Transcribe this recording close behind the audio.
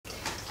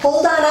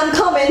Hold on, I'm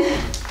coming.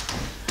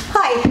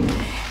 Hi.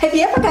 Have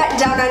you ever gotten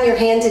down on your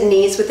hands and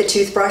knees with a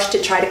toothbrush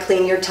to try to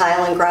clean your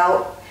tile and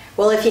grout?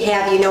 Well, if you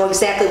have, you know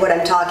exactly what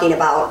I'm talking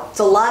about. It's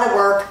a lot of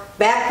work,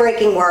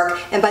 back-breaking work,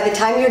 and by the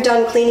time you're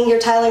done cleaning your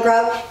tile and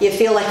grout, you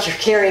feel like you're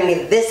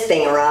carrying this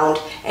thing around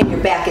and your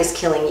back is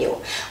killing you.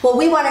 Well,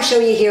 we want to show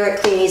you here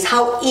at CLEAN-EEZ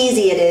how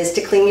easy it is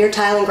to clean your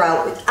tile and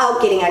grout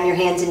without getting on your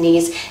hands and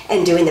knees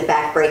and doing the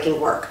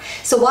back-breaking work.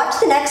 So watch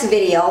the next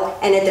video,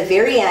 and at the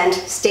very end,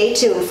 stay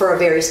tuned for a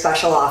very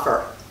special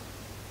offer.